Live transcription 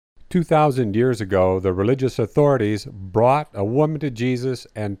2,000 years ago, the religious authorities brought a woman to Jesus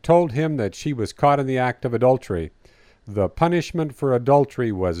and told him that she was caught in the act of adultery. The punishment for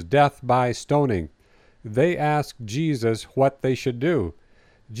adultery was death by stoning. They asked Jesus what they should do.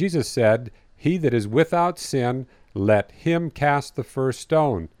 Jesus said, "He that is without sin, let him cast the first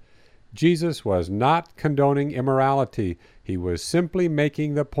stone." Jesus was not condoning immorality. He was simply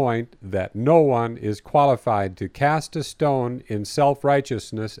making the point that no one is qualified to cast a stone in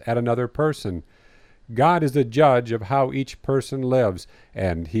self-righteousness at another person. God is the judge of how each person lives,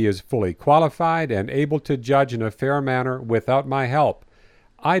 and He is fully qualified and able to judge in a fair manner without my help.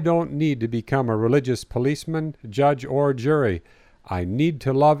 I don't need to become a religious policeman, judge, or jury. I need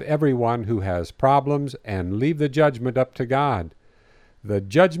to love everyone who has problems and leave the judgment up to God. The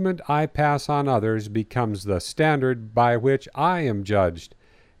judgment I pass on others becomes the standard by which I am judged.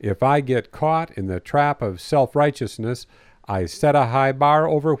 If I get caught in the trap of self-righteousness, I set a high bar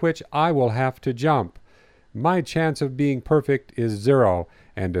over which I will have to jump. My chance of being perfect is 0,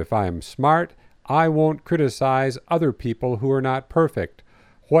 and if I am smart, I won't criticize other people who are not perfect.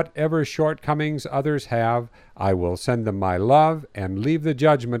 Whatever shortcomings others have, I will send them my love and leave the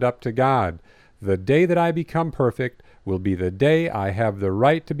judgment up to God. The day that I become perfect will be the day I have the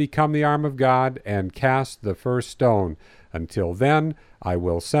right to become the arm of God and cast the first stone. Until then, I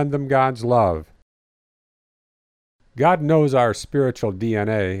will send them God's love. God knows our spiritual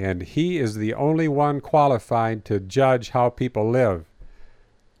DNA, and He is the only one qualified to judge how people live.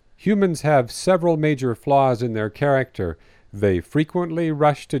 Humans have several major flaws in their character. They frequently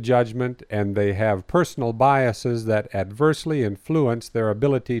rush to judgment, and they have personal biases that adversely influence their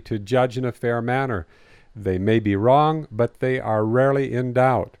ability to judge in a fair manner. They may be wrong, but they are rarely in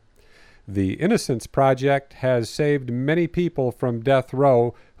doubt. The Innocence Project has saved many people from death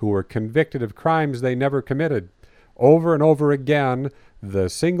row who were convicted of crimes they never committed. Over and over again, the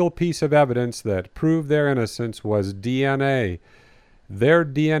single piece of evidence that proved their innocence was DNA. Their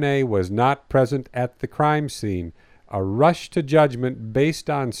DNA was not present at the crime scene. A rush to judgment based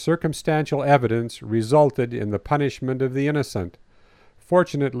on circumstantial evidence resulted in the punishment of the innocent.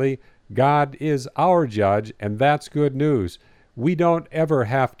 Fortunately, God is our judge, and that's good news. We don't ever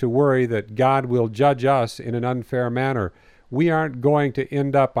have to worry that God will judge us in an unfair manner. We aren't going to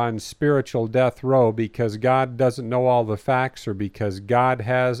end up on spiritual death row because God doesn't know all the facts or because God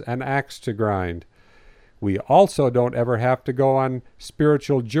has an axe to grind. We also don't ever have to go on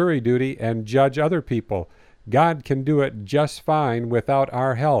spiritual jury duty and judge other people. God can do it just fine without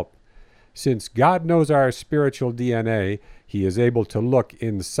our help. Since God knows our spiritual DNA, He is able to look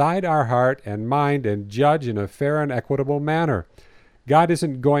inside our heart and mind and judge in a fair and equitable manner. God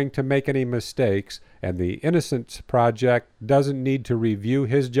isn't going to make any mistakes, and the Innocence Project doesn't need to review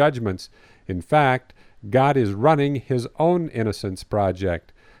His judgments. In fact, God is running His own Innocence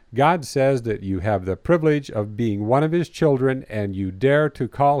Project. God says that you have the privilege of being one of His children, and you dare to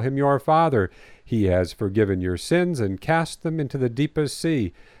call Him your Father. He has forgiven your sins and cast them into the deepest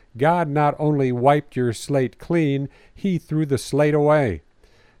sea. God not only wiped your slate clean, He threw the slate away.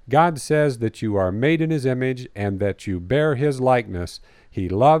 God says that you are made in His image and that you bear His likeness. He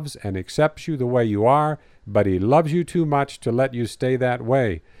loves and accepts you the way you are, but He loves you too much to let you stay that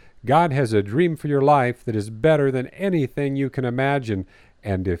way. God has a dream for your life that is better than anything you can imagine,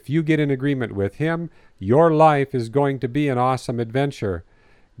 and if you get in agreement with Him, your life is going to be an awesome adventure.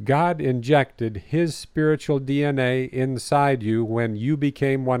 God injected His spiritual DNA inside you when you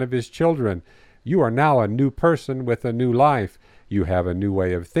became one of His children. You are now a new person with a new life. You have a new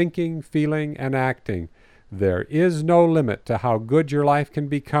way of thinking, feeling, and acting. There is no limit to how good your life can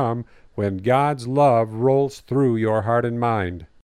become when God's love rolls through your heart and mind.